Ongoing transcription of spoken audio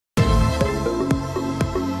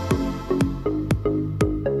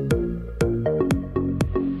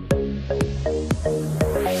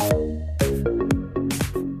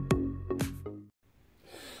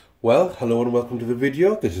Well, hello and welcome to the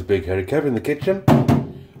video. This is BigHairyKev in the kitchen.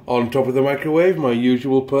 On top of the microwave, my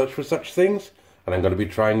usual perch for such things. And I'm going to be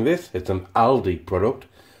trying this. It's an ALDI product,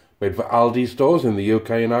 made for ALDI stores in the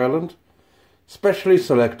UK and Ireland. Specially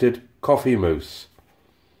selected coffee mousse.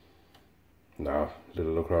 Now, a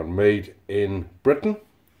little look around. Made in Britain.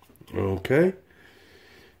 Okay.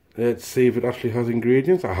 Let's see if it actually has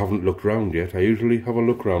ingredients. I haven't looked round yet. I usually have a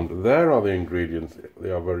look round. There are the ingredients. They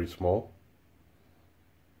are very small.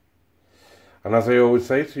 And as I always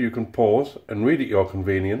say, so you can pause and read at your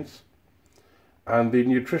convenience. And the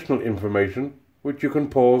nutritional information, which you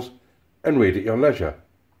can pause and read at your leisure.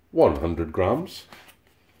 100 grams.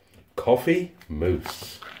 Coffee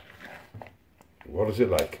mousse. What is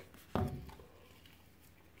it like?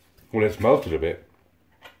 Well, it's melted a bit.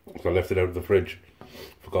 So I left it out of the fridge.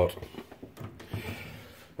 Forgot.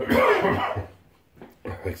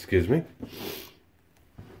 Excuse me.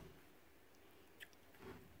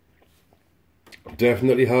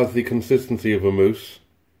 Definitely has the consistency of a mousse.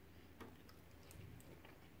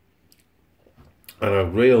 And a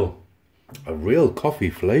real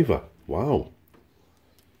coffee flavour. Wow.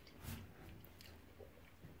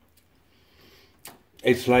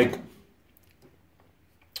 It's like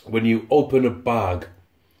when you open a bag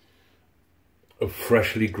of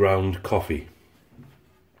freshly ground coffee.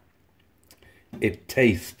 It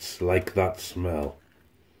tastes like that smell.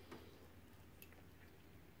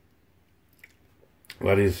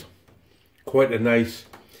 That is quite a nice,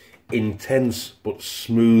 intense but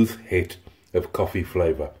smooth hit of coffee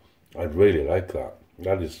flavour. I really like that.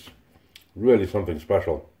 That is really something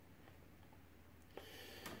special.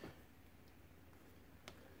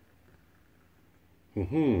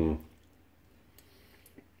 Yeah,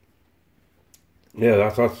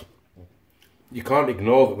 that's you can't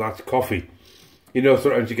ignore that that's coffee. You know,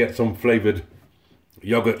 sometimes you get some flavoured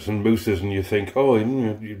yogurts and mousses and you think, oh,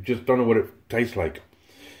 you just don't know what it tastes like.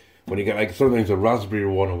 When you get like sometimes a raspberry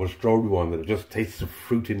one or a strawberry one that just tastes of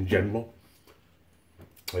fruit in general.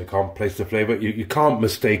 You can't place the flavour. You can't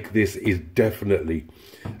mistake this is definitely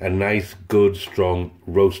a nice, good, strong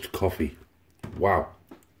roast coffee. Wow.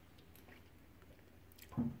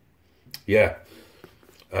 Yeah.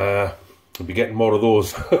 I'll be getting more of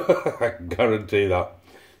those. I can guarantee that.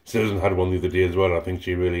 Susan had one the other day as well. I think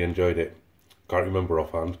she really enjoyed it. Can't remember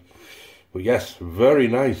offhand. But yes, very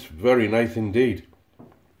nice indeed.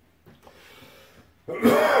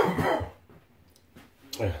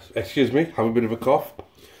 Excuse me, have a bit of a cough.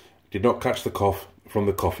 Did not catch the cough from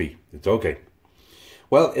the coffee. It's okay.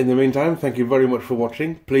 Well, in the meantime, thank you very much for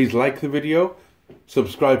watching. Please like the video,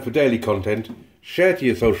 subscribe for daily content, share to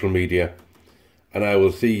your social media, and I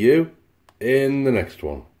will see you in the next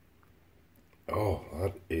one. Oh,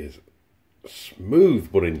 that is smooth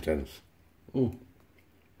but intense.